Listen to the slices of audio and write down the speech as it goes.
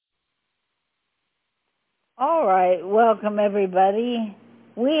All right, welcome everybody.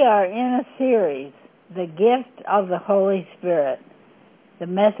 We are in a series, The Gift of the Holy Spirit. The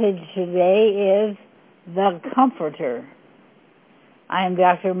message today is The Comforter. I am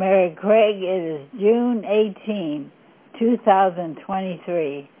Dr. Mary Craig. It is June 18,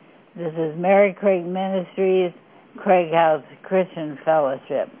 2023. This is Mary Craig Ministries, Craig House Christian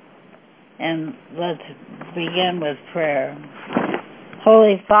Fellowship. And let's begin with prayer.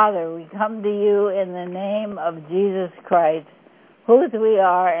 Holy Father, we come to you in the name of Jesus Christ, whose we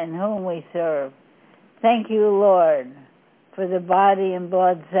are and whom we serve. Thank you, Lord, for the body and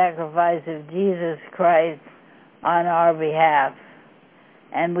blood sacrifice of Jesus Christ on our behalf.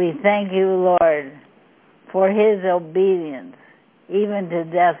 And we thank you, Lord, for his obedience, even to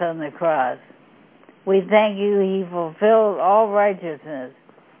death on the cross. We thank you he fulfilled all righteousness,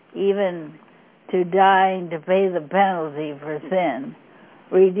 even to dying to pay the penalty for sin,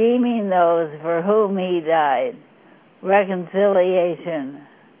 redeeming those for whom he died. Reconciliation,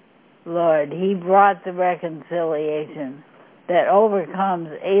 Lord. He brought the reconciliation that overcomes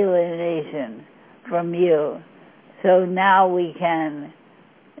alienation from you. So now we can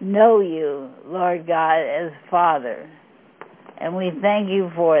know you, Lord God, as Father. And we thank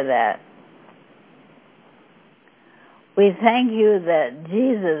you for that. We thank you that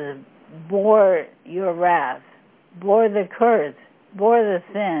Jesus bore your wrath, bore the curse, bore the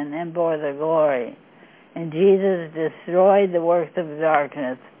sin, and bore the glory. And Jesus destroyed the works of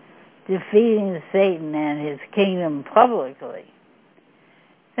darkness, defeating Satan and his kingdom publicly.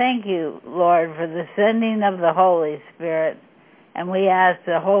 Thank you, Lord, for the sending of the Holy Spirit, and we ask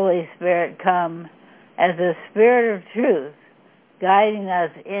the Holy Spirit come as the Spirit of truth, guiding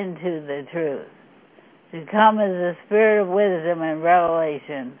us into the truth, to come as the Spirit of wisdom and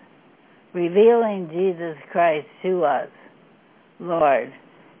revelation, revealing Jesus Christ to us, Lord,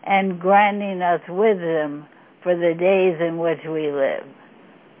 and granting us wisdom for the days in which we live.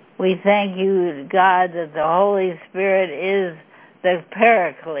 We thank you, God, that the Holy Spirit is the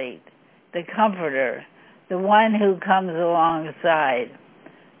Paraclete, the Comforter, the one who comes alongside.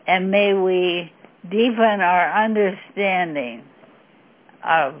 And may we deepen our understanding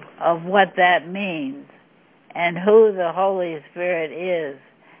of what that means and who the Holy Spirit is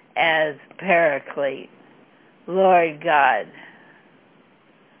as Paraclete. Lord God,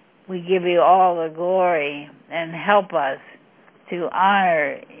 we give you all the glory and help us to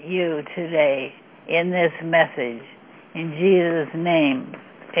honor you today in this message. In Jesus' name,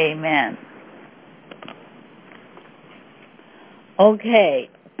 amen. Okay.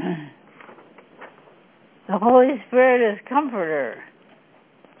 The Holy Spirit is Comforter.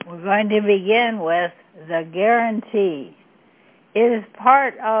 We're going to begin with the guarantee. It is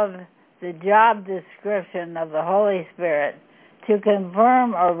part of the job description of the Holy Spirit to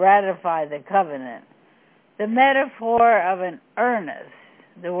confirm or ratify the covenant. The metaphor of an earnest,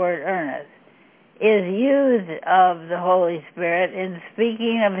 the word earnest, is used of the Holy Spirit in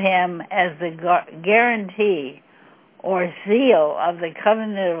speaking of him as the guarantee or seal of the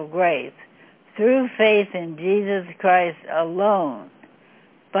covenant of grace through faith in Jesus Christ alone.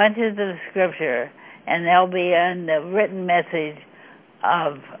 Bunches of scripture, and they'll be in the written message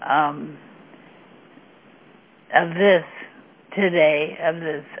of this today, of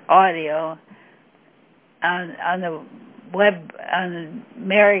this audio on the web on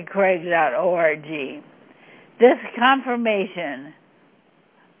marycraig.org. This confirmation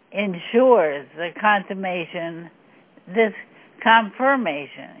ensures the consummation. This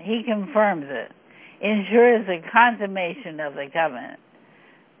confirmation, he confirms it, ensures the consummation of the covenant,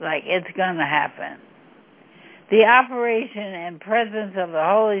 like it's going to happen. The operation and presence of the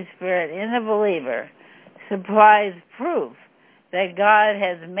Holy Spirit in the believer supplies proof that God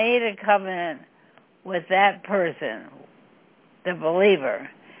has made a covenant with that person, the believer,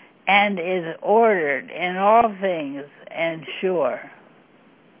 and is ordered in all things and sure.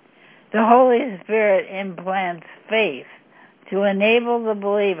 The Holy Spirit implants faith to enable the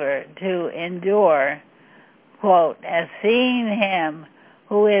believer to endure, quote, as seeing him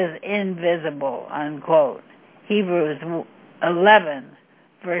who is invisible, unquote. Hebrews 11,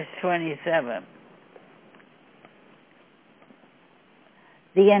 verse 27.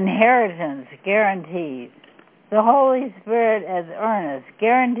 The inheritance guarantees. The Holy Spirit as earnest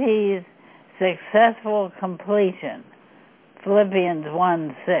guarantees successful completion. Philippians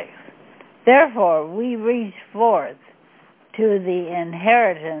 1:6. Therefore, we reach forth to the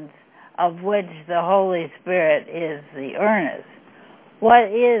inheritance of which the Holy Spirit is the earnest. What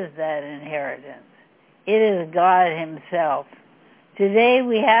is that inheritance? It is God himself. Today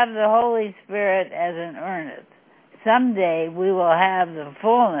we have the Holy Spirit as an earnest. Someday we will have the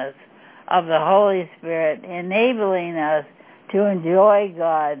fullness of the Holy Spirit, enabling us to enjoy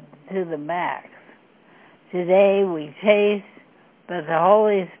God to the max. Today we taste, but the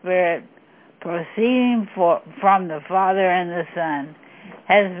Holy Spirit, proceeding from the Father and the Son,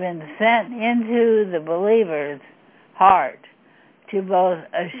 has been sent into the believer's heart to both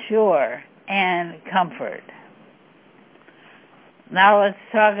assure and comfort. Now let's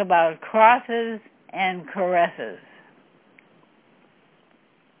talk about crosses and caresses.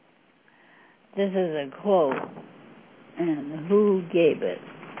 This is a quote, and who gave it?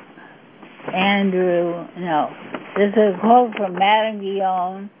 This is a quote from Madame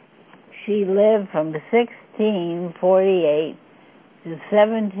Guyon. She lived from 1648 to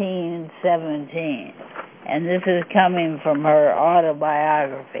 1717, and this is coming from her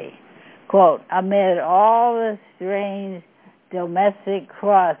autobiography. Quote, amid all the strange domestic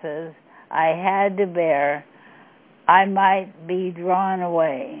crosses I had to bear, I might be drawn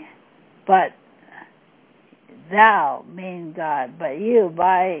away, but thou, meaning God, but you,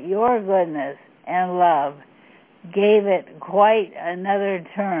 by your goodness and love, gave it quite another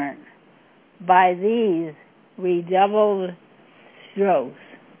turn. By these redoubled strokes,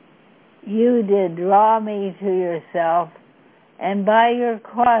 you did draw me to yourself, and by your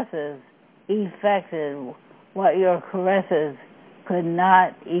crosses effected what your caresses could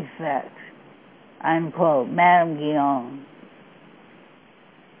not effect. Unquote. Madame Guyon.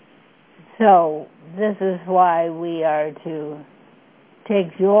 So, this is why we are to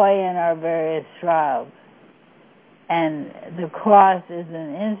take joy in our various trials. And the cross is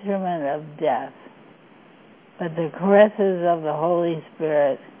an instrument of death, but the caresses of the Holy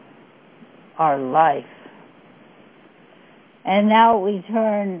Spirit are life. And now we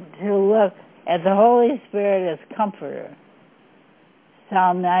turn to look at the Holy Spirit as comforter.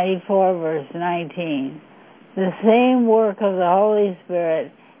 Psalm 94, verse 19. The same work of the Holy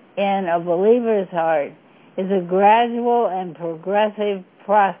Spirit in a believer's heart is a gradual and progressive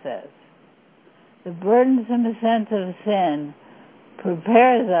process. The burdensome sense of sin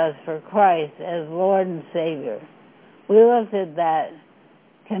prepares us for Christ as Lord and Savior. We looked at that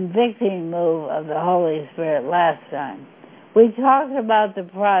convicting move of the Holy Spirit last time. We talked about the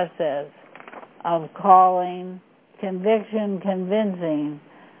process of calling, conviction, convincing,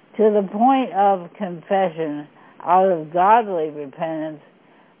 to the point of confession out of godly repentance,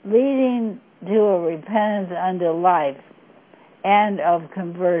 leading to a repentance unto life, and of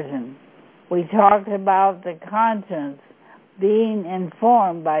conversion. We talked about the conscience being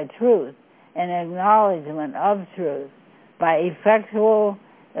informed by truth and acknowledgement of truth by effectual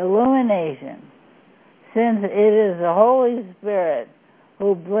illumination, since it is the Holy Spirit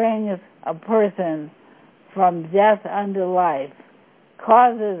who brings a person from death unto life,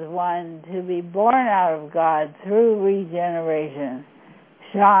 causes one to be born out of God through regeneration,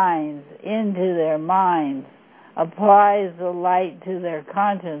 shines into their minds, applies the light to their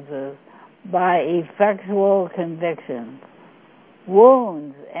consciences by effectual conviction,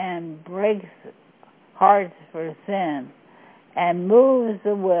 wounds and breaks hearts for sin, and moves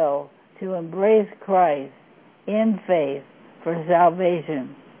the will to embrace Christ in faith for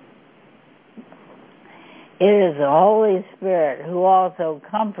salvation. It is the Holy Spirit who also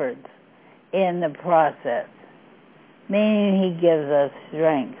comforts in the process, meaning He gives us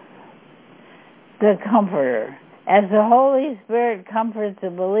strength. The Comforter. As the Holy Spirit comforts the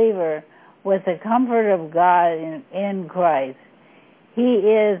believer with the comfort of God in Christ, He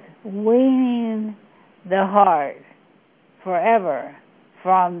is weaning the heart forever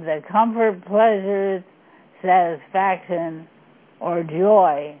from the comfort, pleasures, satisfaction, or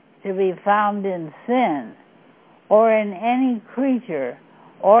joy to be found in sin, or in any creature,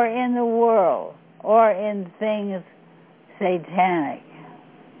 or in the world, or in things satanic.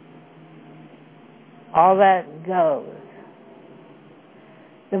 All that goes.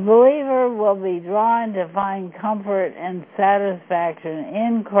 The believer will be drawn to find comfort and satisfaction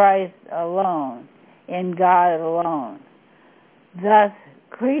in Christ alone, in God alone. Thus,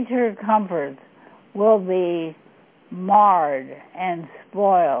 creature comforts will be marred and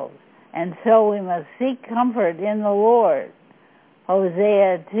spoiled, and so we must seek comfort in the Lord.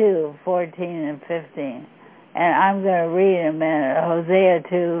 Hosea 2, 14 and 15. And I'm going to read in a minute Hosea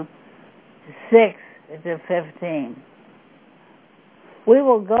 2, 6 to 15. We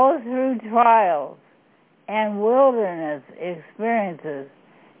will go through trials and wilderness experiences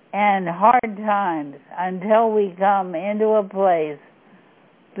and hard times until we come into a place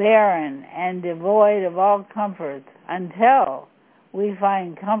barren and devoid of all comforts, until we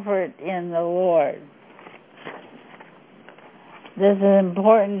find comfort in the Lord. This is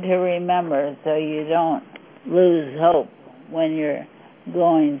important to remember so you don't lose hope when you're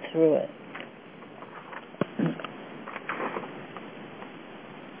going through it.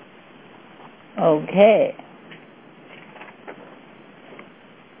 Okay.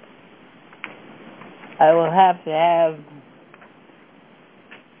 I will have to have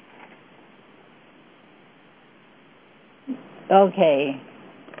okay.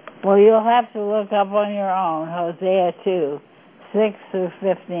 Well, you'll have to look up on your own Hosea 2, 6 through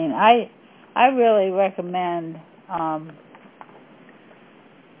 15. I really recommend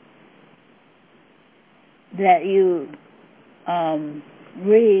that you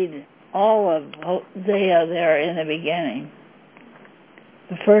read all of Hosea there in the beginning,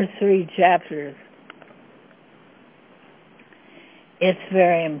 the first 3 chapters. It's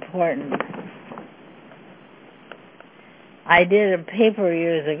very important. I did a paper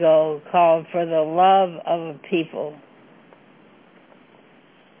years ago called For the Love of a People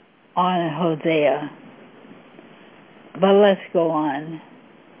on Hosea. But let's go on.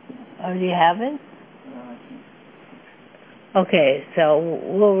 Oh, do you have it? Okay, so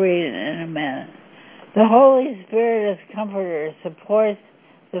we'll read it in a minute. The Holy Spirit as Comforter supports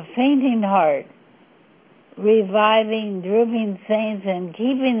the fainting heart, reviving drooping saints and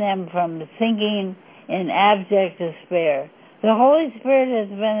keeping them from sinking in abject despair. The Holy Spirit has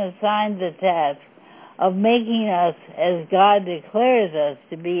been assigned the task of making us as God declares us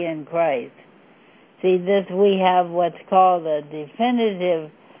to be in Christ. See, this we have what's called a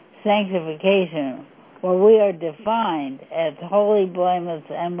definitive sanctification, where we are defined as holy, blameless,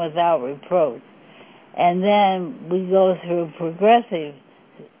 and without reproach. And then we go through progressive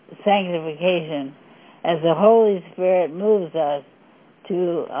sanctification as the Holy Spirit moves us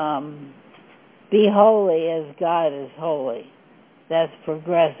to be holy as God is holy. That's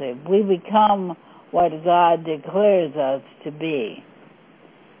progressive. We become what God declares us to be.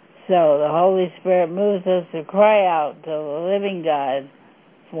 So the Holy Spirit moves us to cry out to the living God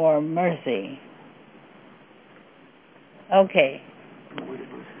for mercy. Okay.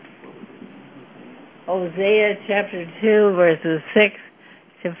 Hosea chapter 2, verses 6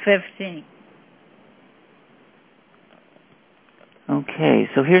 to 15. Okay,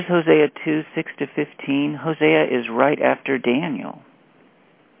 so here's Hosea 2, 6 to 15. Hosea is right after Daniel.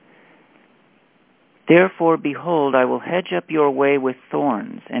 Therefore, behold, I will hedge up your way with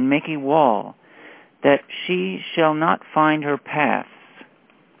thorns, and make a wall, that she shall not find her paths.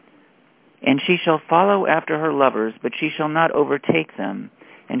 And she shall follow after her lovers, but she shall not overtake them.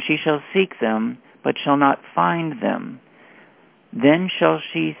 And she shall seek them, but shall not find them. Then shall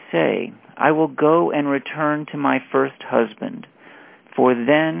she say, I will go and return to my first husband, for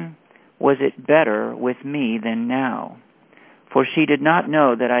then was it better with me than now. For she did not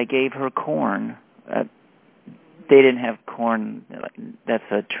know that I gave her corn. They didn't have corn, that's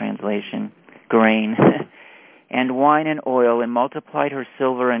a translation, grain, and wine and oil, and multiplied her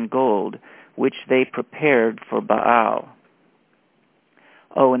silver and gold, which they prepared for Baal.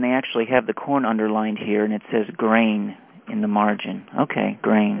 Oh, and they actually have the corn underlined here, and it says grain in the margin. Okay,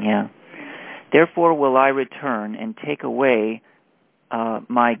 grain, yeah. Therefore will I return and take away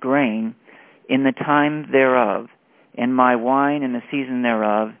my grain in the time thereof, and my wine in the season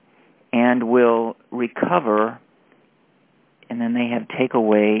thereof, and will recover, and then they have take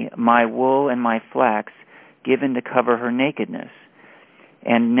away my wool and my flax, given to cover her nakedness.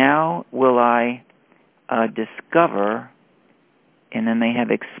 And now will I discover, and then they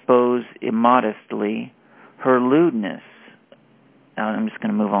have exposed immodestly her lewdness. I'm just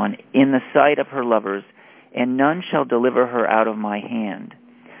going to move on. In the sight of her lovers, and none shall deliver her out of my hand.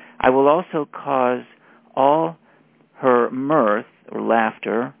 I will also cause all her mirth or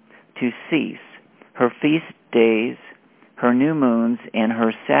laughter to cease, her feast days, her new moons, and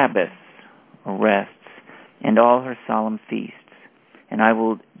her Sabbaths or rests, and all her solemn feasts. And I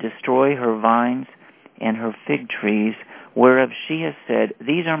will destroy her vines and her fig trees, whereof she has said,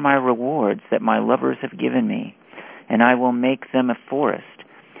 These are my rewards that my lovers have given me, and I will make them a forest,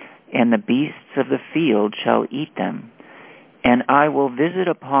 and the beasts of the field shall eat them. And I will visit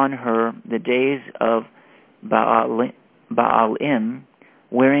upon her the days of Baalim,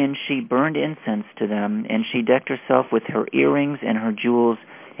 wherein she burned incense to them, and she decked herself with her earrings and her jewels,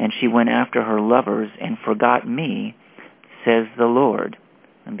 and she went after her lovers and forgot me, says the Lord,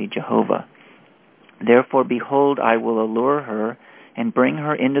 and be Jehovah. Therefore, behold, I will allure her and bring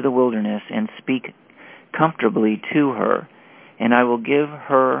her into the wilderness and speak comfortably to her, and I will give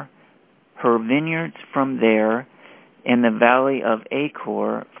her her vineyards from there in the valley of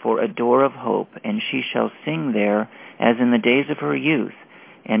Achor for a door of hope, and she shall sing there as in the days of her youth,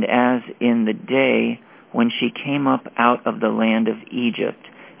 and as in the day when she came up out of the land of Egypt.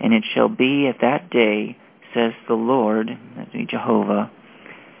 And it shall be at that day, says the Lord, that is Jehovah,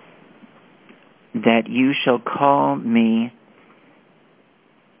 that you shall call me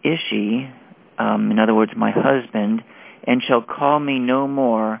Ishi, in other words, my husband, and shall call me no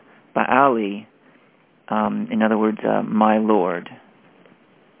more Baali, in other words, my Lord.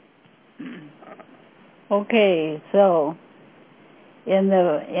 Okay, so in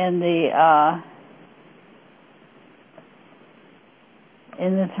the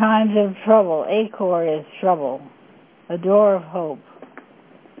times of trouble, Achor is trouble, a door of hope.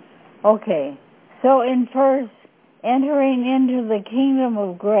 Okay, so in first entering into the kingdom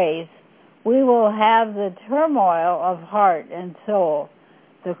of grace, we will have the turmoil of heart and soul,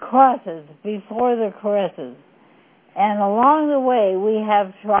 the crosses before the caresses. And along the way, we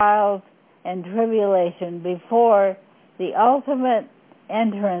have trials and tribulation before the ultimate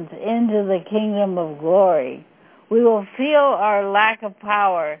entrance into the kingdom of glory. We will feel our lack of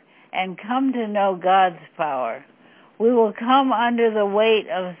power and come to know God's power. We will come under the weight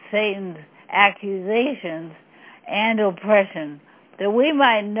of Satan's accusations and oppression, that we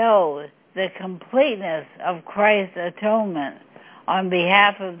might know the completeness of Christ's atonement on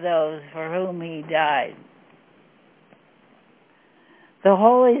behalf of those for whom he died. The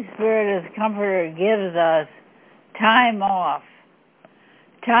Holy Spirit as Comforter gives us time off,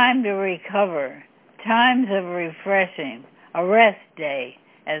 time to recover, times of refreshing, a rest day,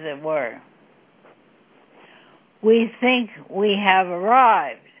 as it were. We think we have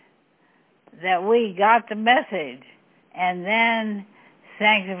arrived, that we got the message, and then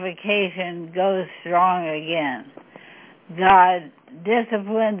sanctification goes strong again. God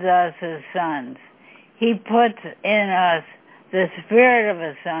disciplines us as sons. He puts in us the spirit of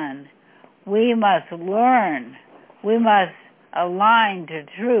a son. We must learn. We must align to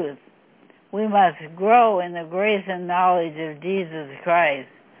truth. We must grow in the grace and knowledge of Jesus Christ.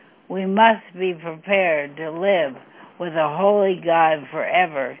 We must be prepared to live with a holy God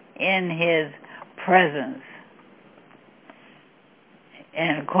forever in his presence.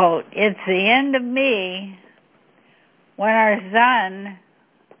 And quote, it's the end of me. When our son,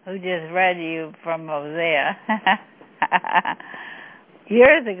 who just read you from Hosea,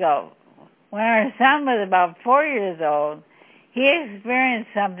 years ago, when our son was about 4 years old, he experienced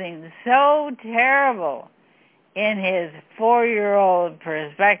something so terrible in his 4-year-old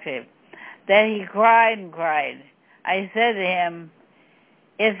perspective that he cried and cried. I said to him,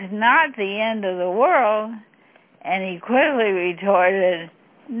 it's not the end of the world. And he quickly retorted,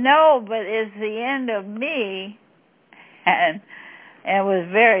 no, but it's the end of me. And it was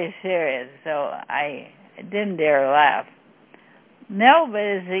very serious, so I didn't dare laugh. No, but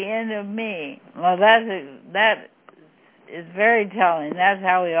it's the end of me. Well, that is very telling. That's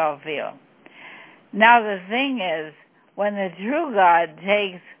how we all feel. Now, the thing is, when the true God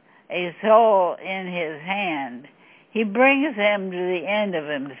takes a soul in his hand, he brings him to the end of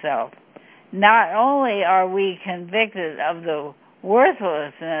himself. Not only are we convicted of the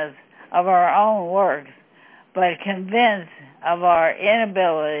worthlessness of our own works, but convinced of our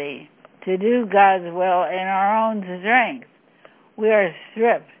inability to do God's will in our own strength. We are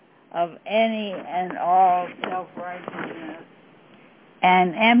stripped of any and all self-righteousness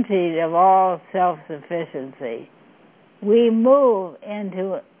and emptied of all self-sufficiency. We move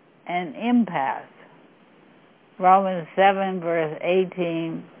into an impasse. Romans 7, verse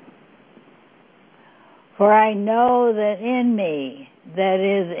 18. For I know that in me, that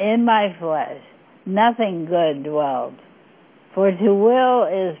is, in my flesh, nothing good dwells. For to will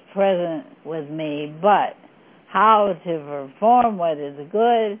is present with me, but how to perform what is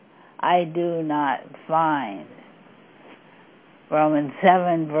good, I do not find. Romans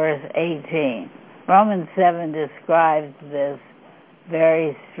 7, verse 18. Romans 7 describes this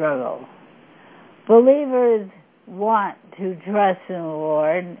very struggle. Believers want to trust in the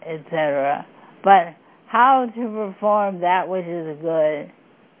Lord, etc., but how to perform that which is good,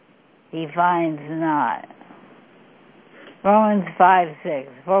 he finds not. Romans 5:6.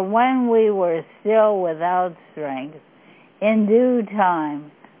 For when we were still without strength, in due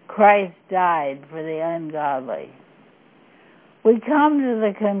time Christ died for the ungodly. We come to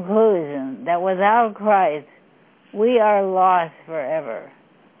the conclusion that without Christ, we are lost forever.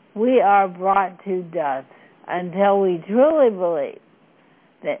 We are brought to dust until we truly believe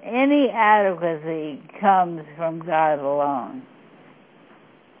that any adequacy comes from God alone.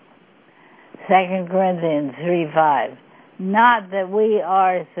 2 Corinthians 3:5. Not that we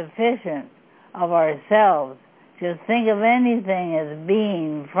are sufficient of ourselves to think of anything as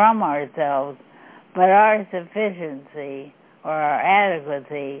being from ourselves, but our sufficiency or our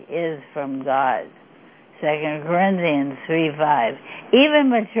adequacy is from God. 2 Corinthians 3:5. Even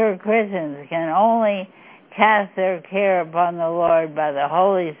mature Christians can only cast their care upon the Lord by the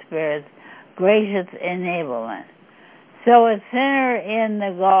Holy Spirit's gracious enablement. So a sinner in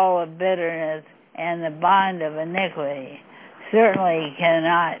the gall of bitterness and the bond of iniquity certainly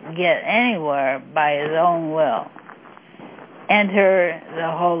cannot get anywhere by his own will. Enter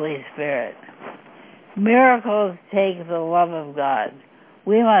the Holy Spirit. Miracles take the love of God.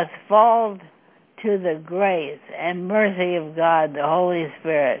 We must fall to the grace and mercy of God, the Holy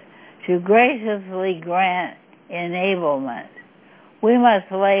Spirit, to graciously grant enablement. We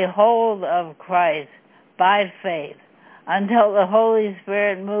must lay hold of Christ by faith until the Holy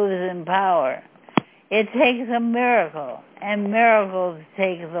Spirit moves in power. It takes a miracle, and miracles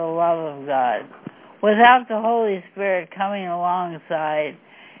take the love of God. Without the Holy Spirit coming alongside,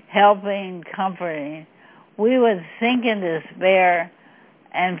 helping, comforting, we would sink in despair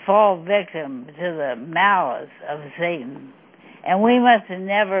and fall victim to the malice of Satan. And we must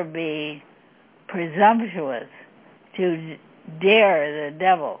never be presumptuous to dare the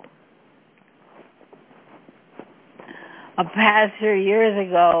devil. A pastor years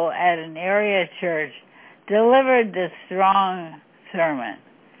ago at an area church delivered this strong sermon.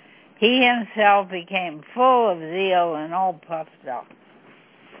 He himself became full of zeal and all puffed up.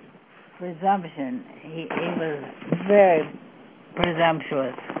 Presumption. He was very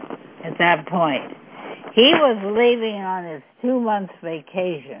presumptuous at that point. He was leaving on his 2-month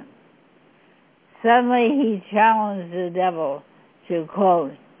vacation. Suddenly he challenged the devil to,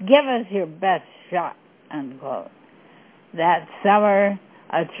 quote, "Give us your best shot," unquote. That summer,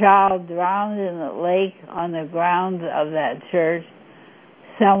 a child drowned in the lake on the grounds of that church.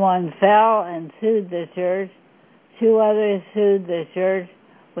 Someone fell and sued the church. 2 others sued the church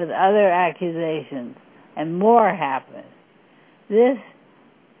with other accusations, and more happened. This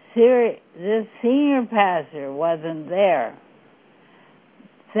senior pastor wasn't there.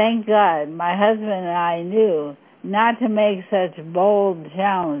 Thank God my husband and I knew not to make such bold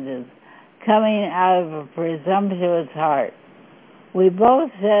challenges coming out of a presumptuous heart. We both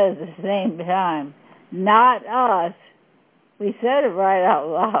said at the same time, "Not us." We said it right out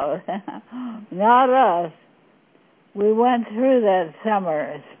loud. Not us. We went through that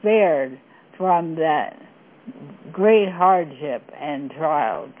summer spared from that great hardship and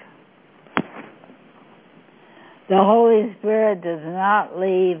trials. The Holy Spirit does not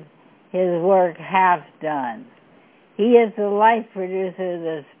leave his work half done. He is the life producer,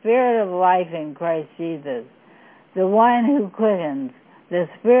 the Spirit of life in Christ Jesus, the one who quickens, the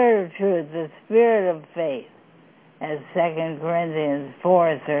Spirit of truth, the Spirit of faith, as 2 Corinthians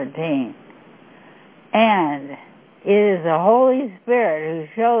 4:13. And it is the Holy Spirit who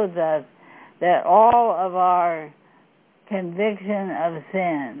shows us that all of our conviction of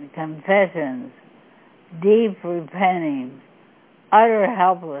sin, confessions, deep repenting, utter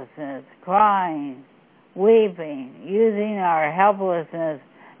helplessness, crying, weeping, using our helplessness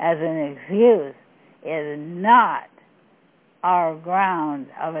as an excuse is not our ground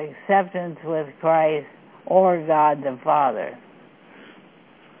of acceptance with Christ or God the Father.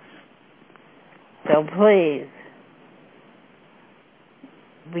 So please,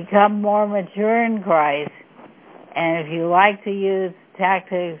 become more mature in Christ, and if you like to use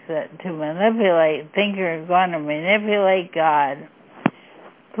tactics to manipulate, think you're going to manipulate God,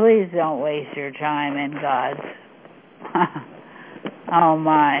 please don't waste your time in God's. Oh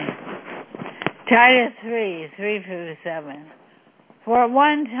my. Titus 3:3-7. For at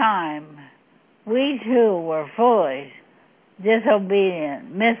one time we too were foolish,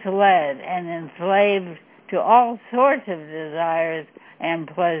 disobedient, misled, and enslaved to all sorts of desires and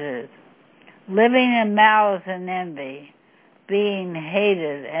pleasures, living in malice and envy, being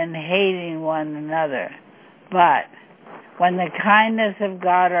hated and hating one another. But when the kindness of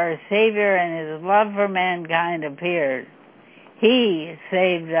God our Savior and his love for mankind appeared, he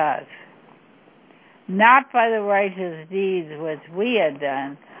saved us, not by the righteous deeds which we had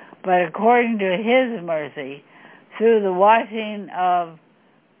done, but according to his mercy, through the washing of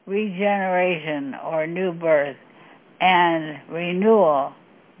regeneration or new birth and renewal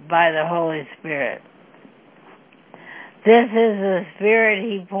by the Holy Spirit. This is the Spirit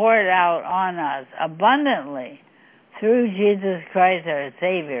he poured out on us abundantly through Jesus Christ our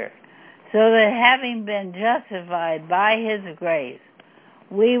Savior, so that having been justified by his grace,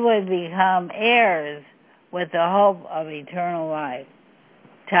 we would become heirs with the hope of eternal life.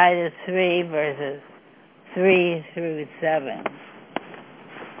 Titus 3:3-7.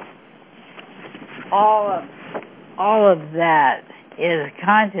 All of that is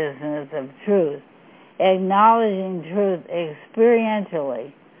consciousness of truth, acknowledging truth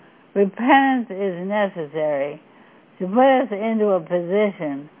experientially. Repentance is necessary to put us into a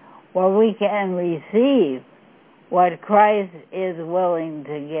position where we can receive what Christ is willing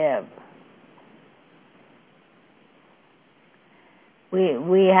to give.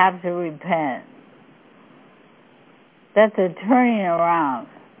 We have to repent. That's a turning around.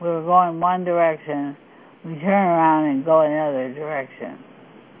 We were going one direction, we turn around and go another direction.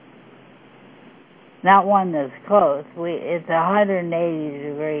 Not one that's close. It's a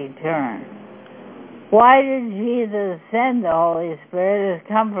 180-degree turn. Why did Jesus send the Holy Spirit as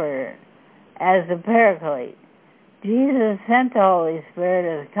Comforter, as the Paraclete? Jesus sent the Holy Spirit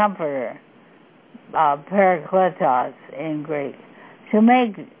as Comforter, Parakletos in Greek, to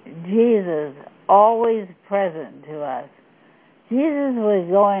make Jesus always present to us. Jesus was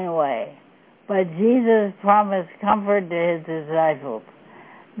going away, but Jesus promised comfort to his disciples.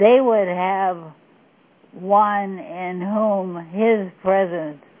 They would have one in whom his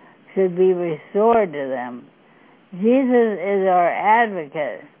presence should be restored to them. Jesus is our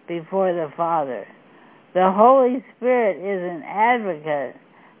advocate before the Father. The Holy Spirit is an advocate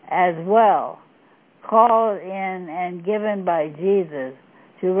as well, called in and given by Jesus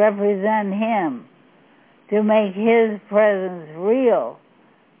to represent him, to make his presence real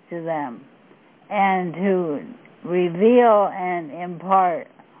to them, and to reveal and impart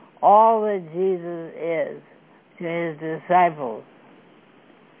all that Jesus is to his disciples.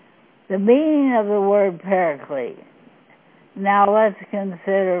 The meaning of the word Paraclete. Now let's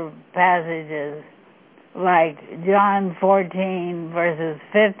consider passages like John 14, verses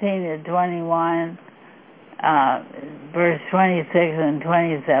 15 to 21, verse 26 and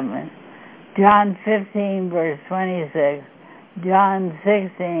 27. John 15, verse 26. John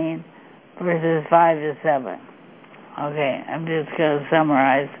 16, verses 5 to 7. Okay, I'm just going to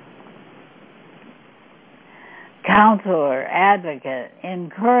summarize. Counselor, advocate,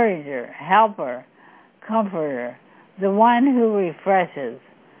 encourager, helper, comforter, the one who refreshes,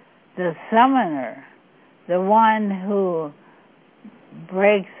 the summoner, the one who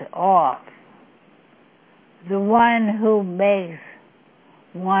breaks off, the one who makes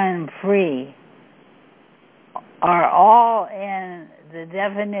one free, are all in the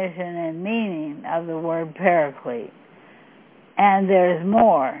definition and meaning of the word Paraclete. And there's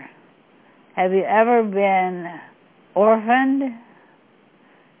more. Have you ever been orphaned?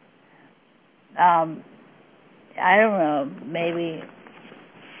 I don't know, maybe.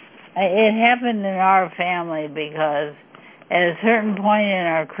 It happened in our family because at a certain point in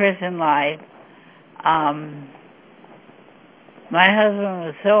our Christian life, my husband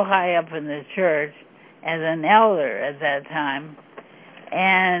was so high up in the church as an elder at that time,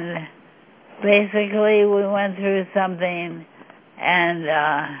 and basically we went through something, and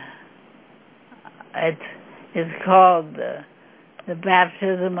it's called the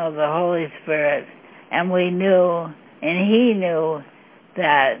baptism of the Holy Spirit, and we knew, and he knew,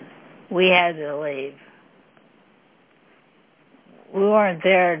 that we had to leave. We weren't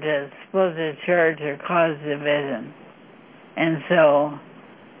there to split the church or cause division, and so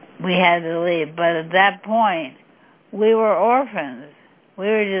we had to leave. But at that point, we were orphans. We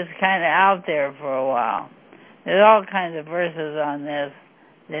were just kind of out there for a while. There's all kinds of verses on this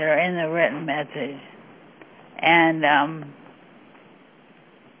that are in the written message. And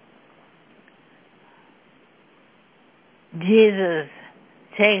Jesus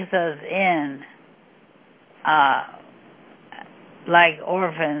takes us in like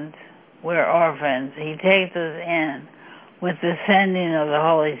orphans. We're orphans. He takes us in with the sending of the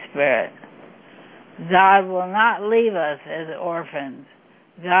Holy Spirit. God will not leave us as orphans.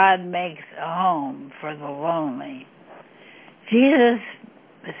 God makes a home for the lonely. Jesus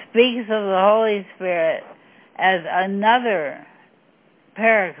speaks of the Holy Spirit as another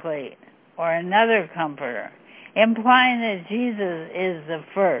Paraclete or another Comforter, implying that Jesus is the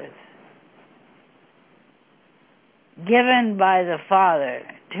first, given by the Father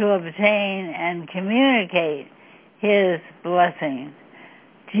to obtain and communicate his blessings.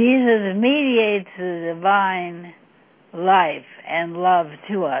 Jesus mediates the divine life and love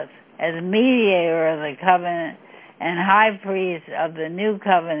to us as mediator of the covenant and high priest of the new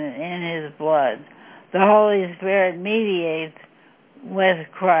covenant in his blood. The Holy Spirit mediates with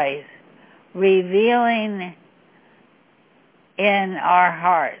Christ, revealing in our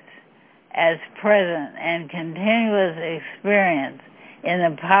hearts as present and continuous experience in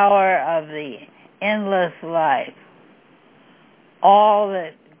the power of the endless life, all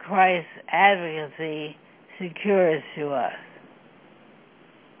that Christ's advocacy secures to us.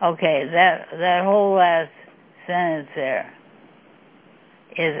 Okay, that whole last sentence there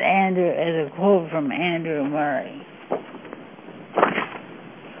is a quote from Andrew Murray.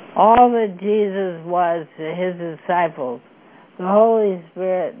 All that Jesus was to his disciples, the Holy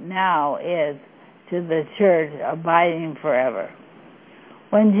Spirit now is to the church, abiding forever.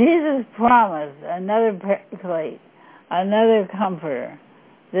 When Jesus promised another Paraclete, another comforter.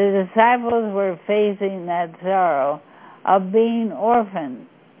 The disciples were facing that sorrow of being orphaned.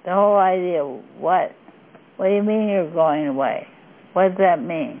 The whole idea, what do you mean you're going away? What does that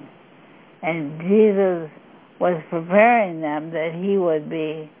mean? And Jesus was preparing them that he would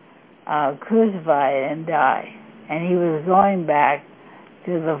be crucified and die. And he was going back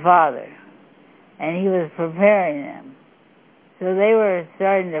to the Father. And he was preparing them. So they were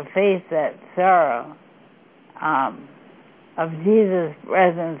starting to face that sorrow of Jesus'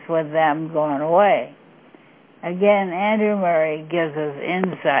 presence with them going away. Again, Andrew Murray gives us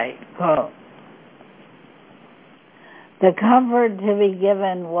insight. Quote, the comfort to be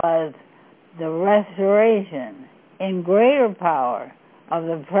given was the restoration in greater power of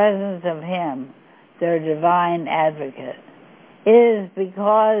the presence of him, their divine advocate. It is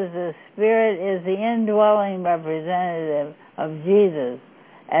because the Spirit is the indwelling representative of Jesus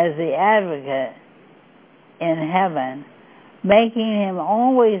as the advocate in heaven, making him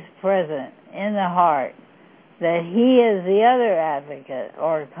always present in the heart, that he is the other advocate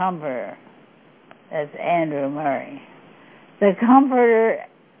or comforter. That's Andrew Murray. The comforter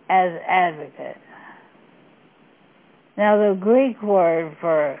as advocate. Now the Greek word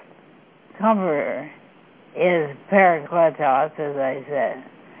for comforter is parakletos, as I said.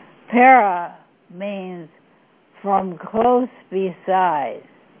 Para means from close beside,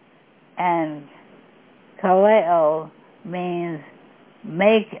 and kaleo means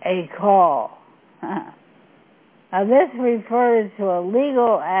make a call. Now this refers to a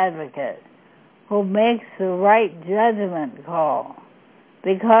legal advocate who makes the right judgment call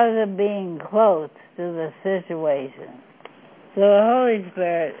because of being close to the situation. So the Holy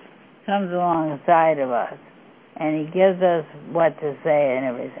Spirit comes alongside of us and he gives us what to say and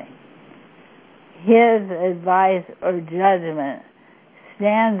everything. His advice or judgment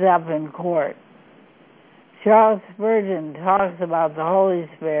stands up in court. Charles Spurgeon talks about the Holy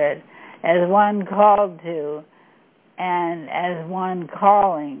Spirit as one called to and as one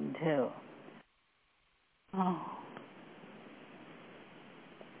calling to.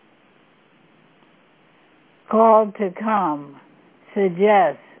 Called to come,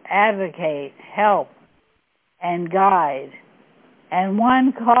 suggest, advocate, help, and guide, and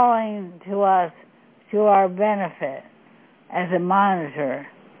one calling to us to our benefit as a monitor,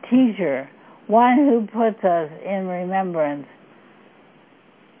 teacher, one who puts us in remembrance,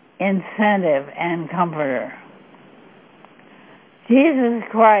 incentive, and comforter. Jesus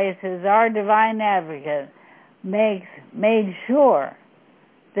Christ, as our divine advocate, made sure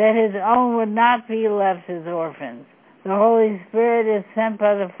that his own would not be left as orphans. The Holy Spirit is sent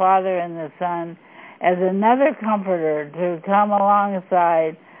by the Father and the Son as another comforter to come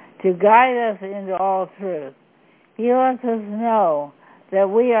alongside to guide us into all truth. He lets us know that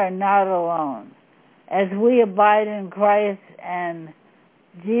we are not alone. As we abide in Christ and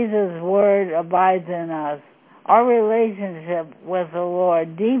Jesus' Word abides in us, our relationship with the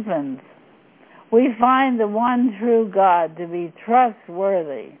Lord deepens. We find the one true God to be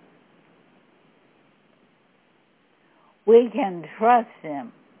trustworthy. We can trust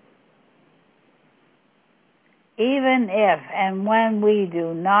him. Even if and when we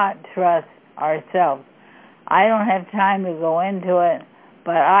do not trust ourselves. I don't have time to go into it,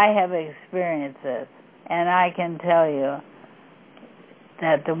 but I have experienced this, and I can tell you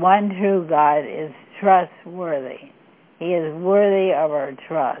that the one true God is trustworthy. He is worthy of our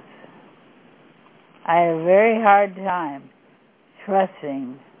trust. I had a very hard time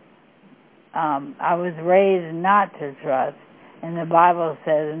trusting. I was raised not to trust, and the Bible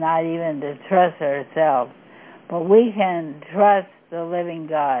says not even to trust ourselves. But we can trust the living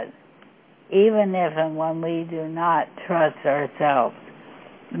God, even if and when we do not trust ourselves.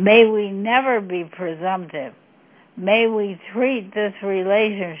 May we never be presumptive. May we treat this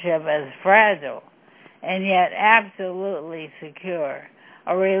relationship as fragile and yet absolutely secure.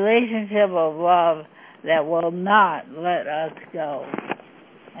 A relationship of love that will not let us go.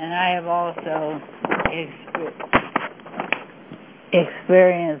 And I have also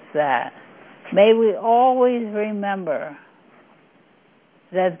experienced that. May we always remember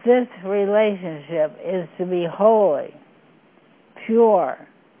that this relationship is to be holy, pure,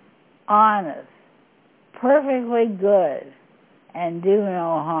 honest, perfectly good, and do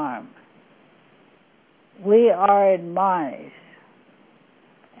no harm. We are admonished.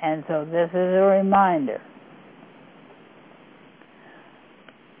 And so this is a reminder.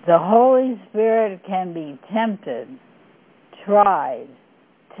 The Holy Spirit can be tempted, tried,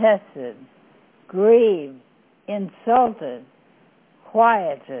 tested, grieved, insulted,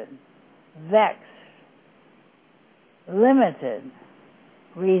 quieted, vexed, limited,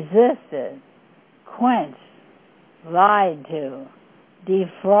 resisted, quenched, lied to,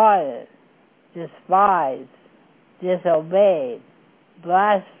 defrauded, despised, disobeyed,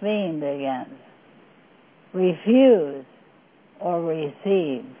 blasphemed against, refused or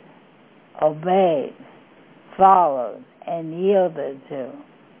received, obeyed, followed, and yielded to.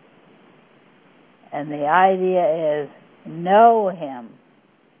 And the idea is know Him,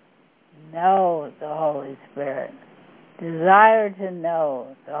 know the Holy Spirit, desire to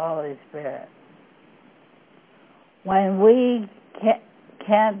know the Holy Spirit. When we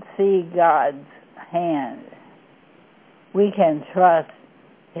can't see God's hand, we can trust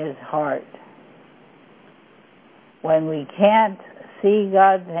His heart. When we can't see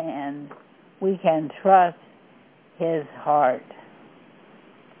God's hand, we can trust His heart.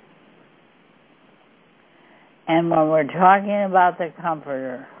 And when we're talking about the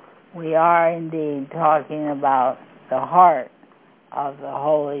Comforter, we are indeed talking about the heart of the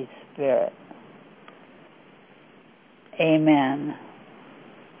Holy Spirit. Amen.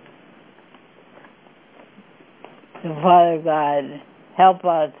 So Father God, help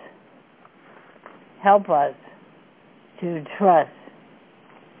us to trust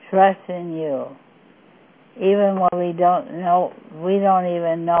in you. Even when we don't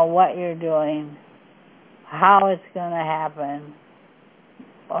even know what you're doing, how it's going to happen,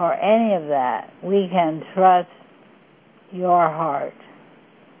 or any of that. We can trust your heart,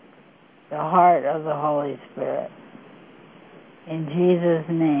 the heart of the Holy Spirit. In Jesus'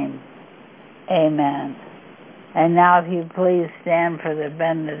 name, amen. And now if you please stand for the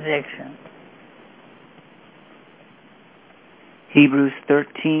benediction. Hebrews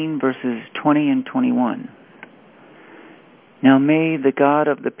 13, verses 20 and 21. Now may the God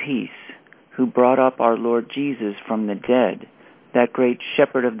of the peace, who brought up our Lord Jesus from the dead, that great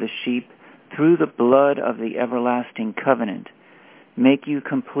shepherd of the sheep, through the blood of the everlasting covenant, make you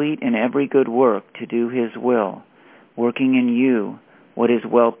complete in every good work to do His will, working in you what is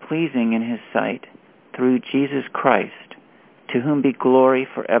well-pleasing in His sight, through Jesus Christ, to whom be glory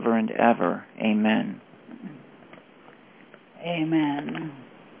forever and ever. Amen. Amen.